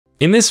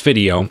In this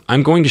video,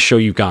 I'm going to show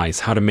you guys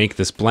how to make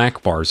this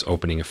black bars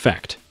opening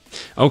effect.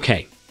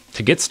 Okay,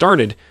 to get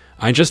started,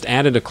 I just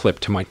added a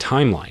clip to my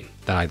timeline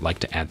that I'd like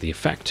to add the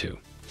effect to.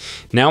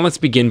 Now let's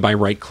begin by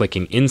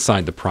right-clicking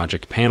inside the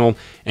project panel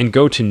and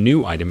go to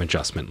New Item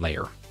Adjustment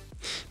Layer.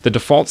 The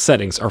default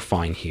settings are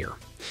fine here.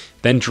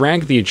 Then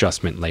drag the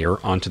adjustment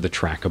layer onto the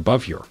track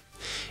above you.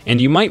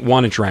 And you might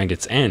want to drag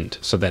its end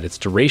so that its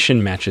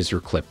duration matches your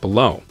clip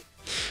below.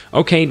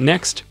 Okay,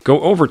 next,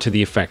 go over to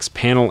the Effects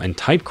panel and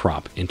type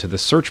Crop into the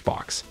search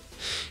box.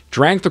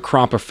 Drag the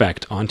crop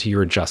effect onto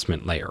your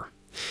adjustment layer.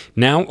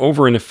 Now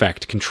over in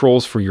Effect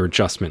Controls for your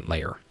adjustment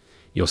layer,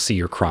 you'll see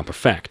your crop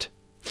effect.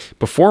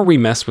 Before we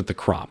mess with the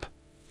crop,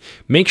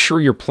 make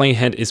sure your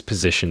playhead is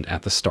positioned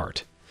at the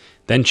start.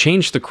 Then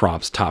change the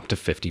crop's top to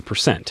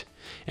 50%,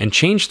 and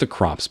change the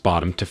crop's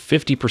bottom to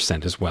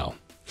 50% as well.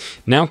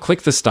 Now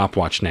click the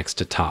stopwatch next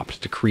to top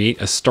to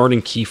create a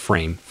starting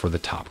keyframe for the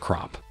top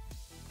crop.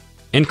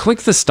 And click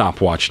the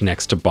stopwatch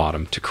next to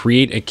bottom to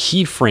create a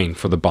keyframe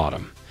for the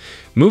bottom.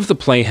 Move the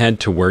playhead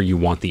to where you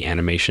want the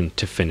animation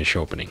to finish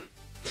opening.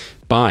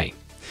 Bye.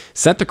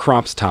 Set the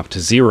crop's top to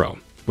 0,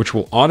 which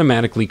will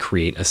automatically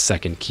create a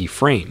second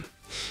keyframe.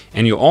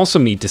 And you'll also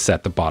need to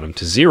set the bottom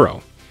to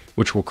 0,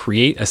 which will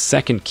create a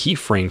second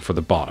keyframe for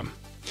the bottom.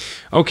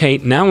 Okay,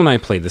 now when I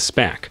play this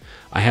back,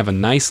 I have a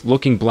nice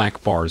looking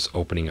black bars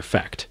opening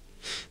effect.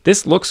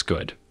 This looks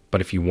good,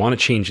 but if you want to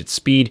change its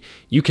speed,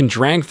 you can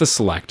drag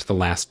the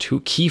last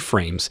two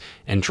keyframes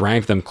and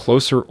drag them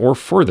closer or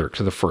further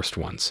to the first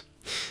ones.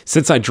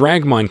 Since I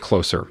drag mine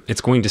closer,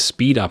 it's going to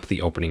speed up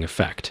the opening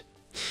effect.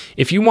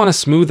 If you want to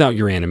smooth out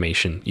your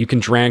animation, you can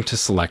drag to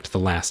select the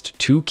last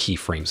two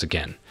keyframes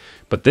again,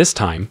 but this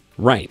time,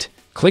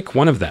 click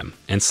one of them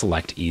and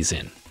select Ease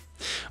In.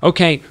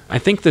 Okay, I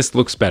think this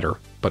looks better,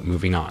 but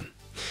moving on.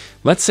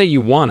 Let's say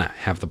you want to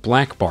have the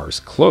black bars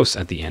close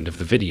at the end of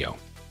the video.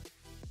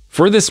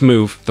 For this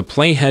move, the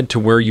playhead to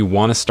where you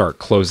want to start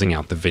closing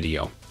out the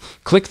video.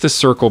 Click the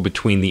circle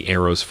between the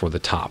arrows for the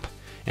top,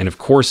 and of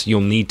course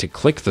you'll need to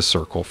click the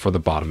circle for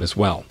the bottom as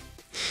well.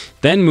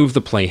 Then move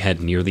the playhead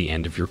near the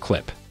end of your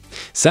clip.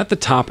 Set the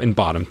top and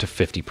bottom to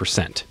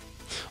 50%.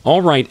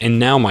 Alright, and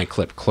now my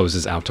clip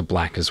closes out to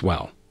black as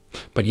well.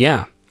 But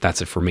yeah,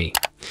 that's it for me.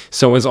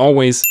 So as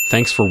always,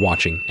 thanks for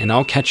watching, and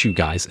I'll catch you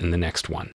guys in the next one.